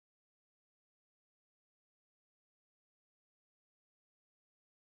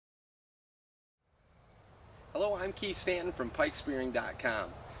Hello, I'm Keith Stanton from PikeSpearing.com.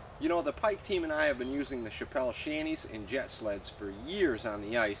 You know, the Pike team and I have been using the Chappell shanties and jet sleds for years on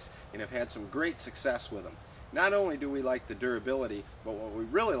the ice and have had some great success with them. Not only do we like the durability, but what we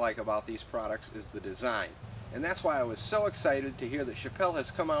really like about these products is the design. And that's why I was so excited to hear that Chappell has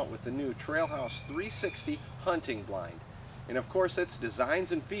come out with the new Trailhouse 360 hunting blind. And of course, its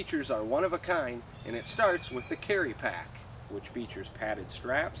designs and features are one of a kind, and it starts with the carry pack, which features padded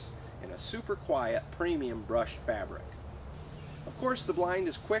straps and a super quiet premium brushed fabric. Of course, the blind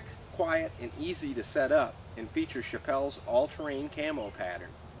is quick, quiet, and easy to set up and features Chappell's all-terrain camo pattern.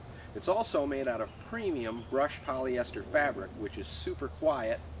 It's also made out of premium brushed polyester fabric, which is super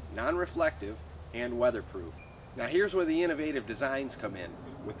quiet, non-reflective, and weatherproof. Now here's where the innovative designs come in.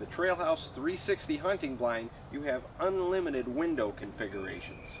 With the Trailhouse 360 hunting blind, you have unlimited window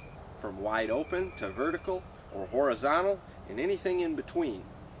configurations, from wide open to vertical or horizontal and anything in between.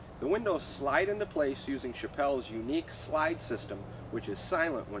 The windows slide into place using Chappell's unique slide system, which is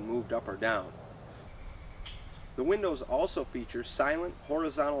silent when moved up or down. The windows also feature silent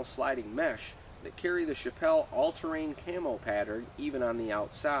horizontal sliding mesh that carry the Chappell all-terrain camo pattern even on the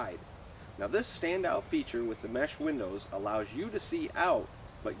outside. Now this standout feature with the mesh windows allows you to see out,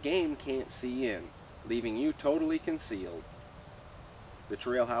 but game can't see in, leaving you totally concealed. The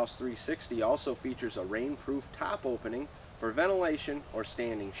Trailhouse 360 also features a rainproof top opening for ventilation or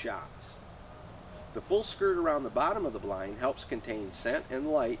standing shots. The full skirt around the bottom of the blind helps contain scent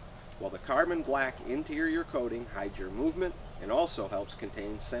and light, while the carbon black interior coating hides your movement and also helps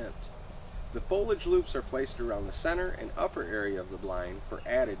contain scent. The foliage loops are placed around the center and upper area of the blind for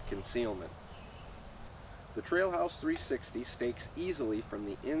added concealment. The Trailhouse 360 stakes easily from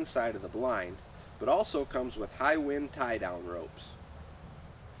the inside of the blind, but also comes with high wind tie-down ropes.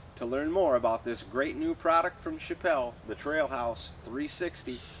 To learn more about this great new product from Chappell, the Trailhouse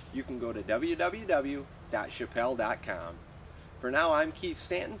 360, you can go to www.chappell.com. For now, I'm Keith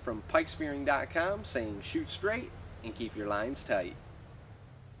Stanton from PikeSpearing.com saying shoot straight and keep your lines tight.